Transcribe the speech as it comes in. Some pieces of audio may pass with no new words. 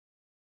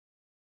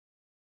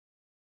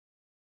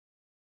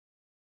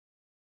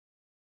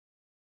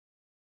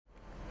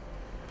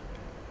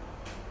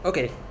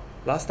Okay,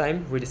 last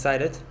time we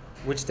decided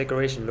which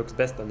decoration looks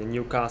best on the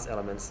new cars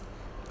elements.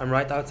 I'm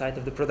right outside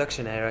of the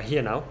production area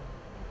here now,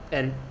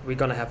 and we're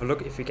gonna have a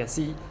look if we can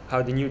see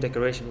how the new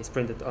decoration is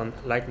printed on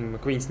Lightning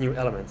McQueen's new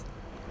element.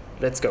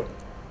 Let's go.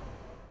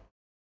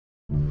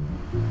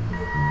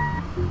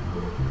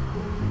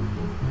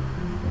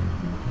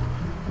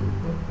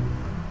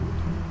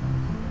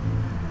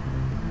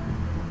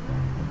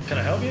 Can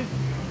I help you?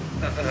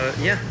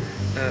 Yeah.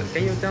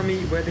 Can you tell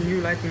me where the new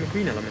Lightning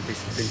McQueen element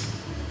is, please?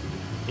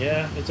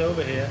 Yeah, it's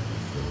over here.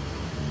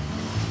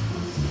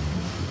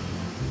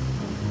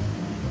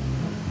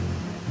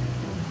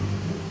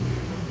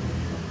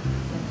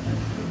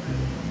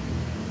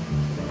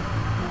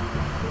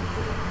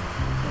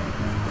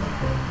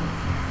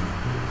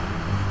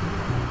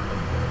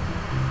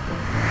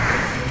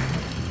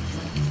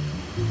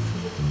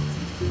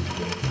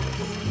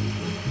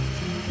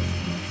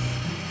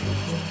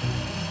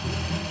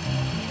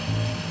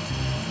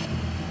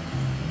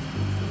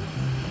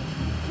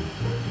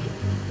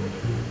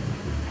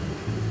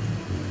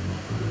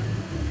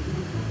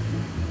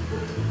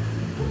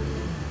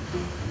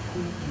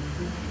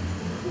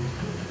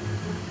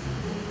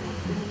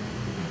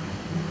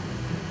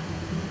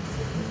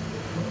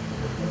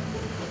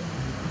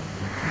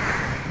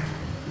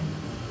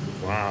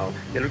 Wow,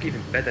 they look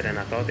even better than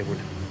I thought they would.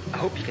 I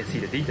hope you can see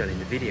the detail in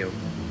the video.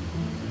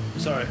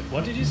 Sorry,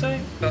 what did you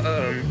say?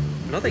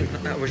 Nothing.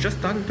 I was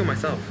just talking to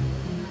myself.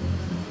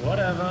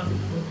 Whatever.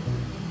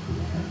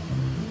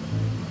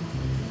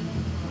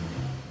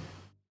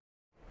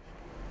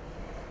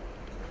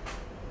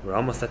 We're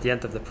almost at the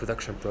end of the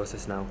production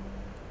process now.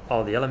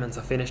 All the elements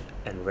are finished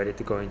and ready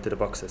to go into the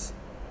boxes.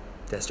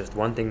 There's just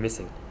one thing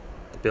missing,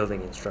 the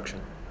building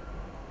instruction.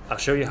 I'll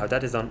show you how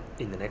that is done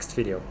in the next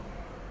video.